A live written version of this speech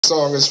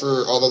song is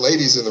for all the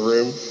ladies in the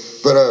room,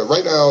 but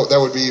right now that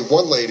would be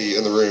one lady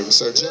in the room.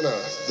 So Jenna,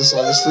 this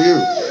song is for you.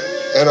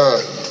 And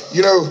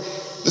you know,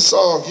 this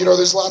song, you know,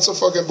 there's lots of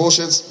fucking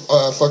bullshit,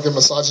 fucking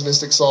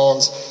misogynistic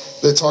songs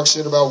that talk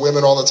shit about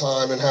women all the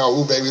time and how,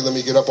 ooh baby, let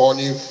me get up on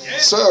you.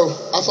 So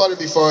I thought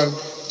it'd be fun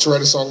to write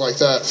a song like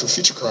that for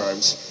Future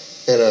Crimes.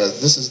 And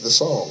this is the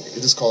song.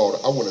 It is called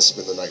I Want to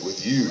Spend the Night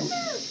with You.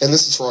 And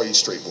this is for all you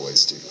straight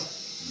boys too.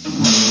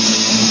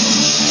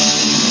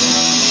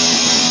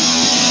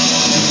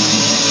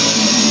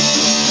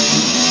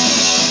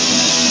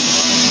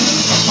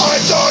 I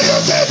saw you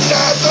sitting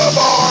at the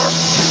bar.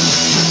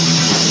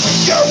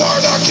 You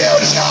were the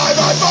cutest guy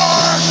by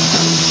far.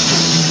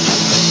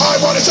 I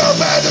wanted so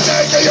bad to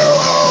take you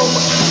home,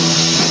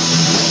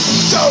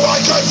 so I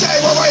could say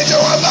we're way too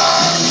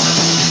alone.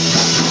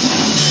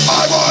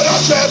 I wanna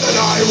spend the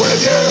night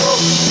with you.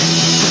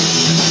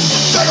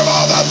 Think of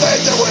all the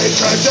things that we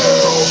could do.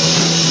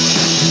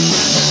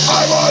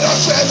 I wanna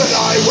spend the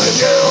night with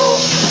you.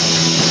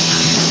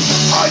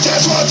 I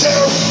just want to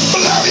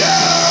love you.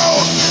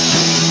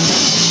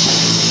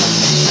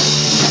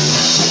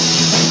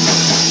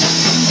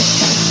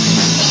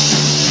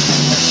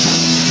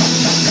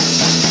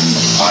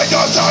 I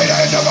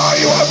decided to buy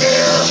you a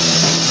beer.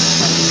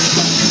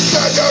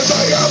 That goes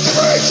I have to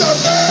drink some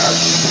beer.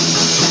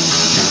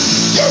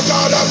 You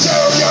got up to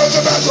use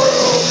the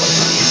bathroom.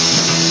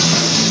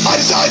 I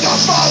decided to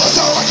follow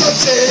so I could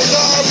see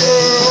the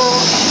view.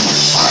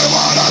 I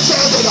wanna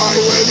spend the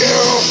night with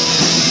you.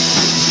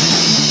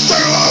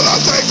 Think of all the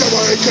things that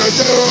we could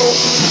do.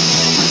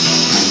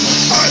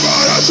 I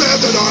wanna spend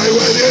the night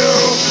with you.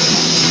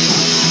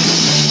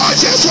 I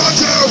just want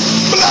to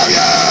love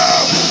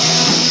you.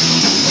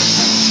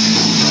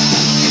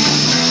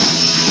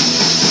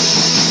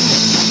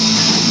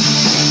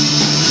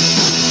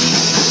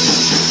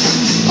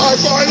 I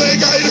finally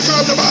got you to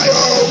come to my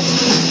home.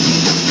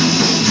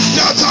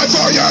 Now it's time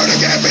for you to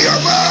give me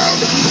your phone.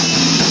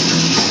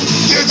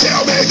 You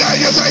tell me that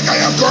you think I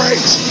am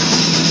great,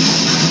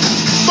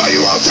 but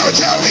you also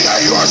tell me that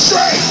you are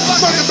straight.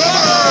 Fucking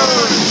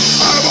burn!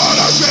 I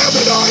wanna spend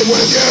the night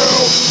with you.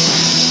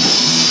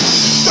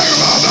 Think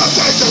of all the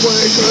things that we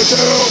could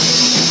do.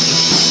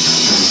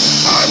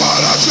 I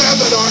wanna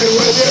spend the night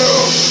with you.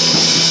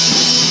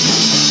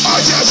 I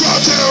just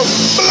want to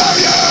love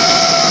you.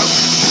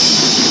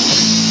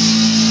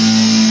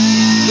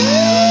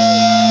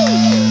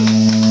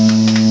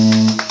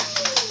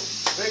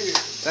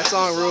 That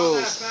song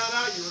rules. I found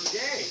out you were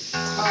gay.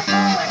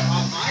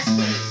 On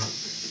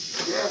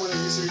MySpace. Yeah, when it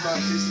used to be my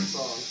acoustic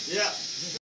song. Yeah.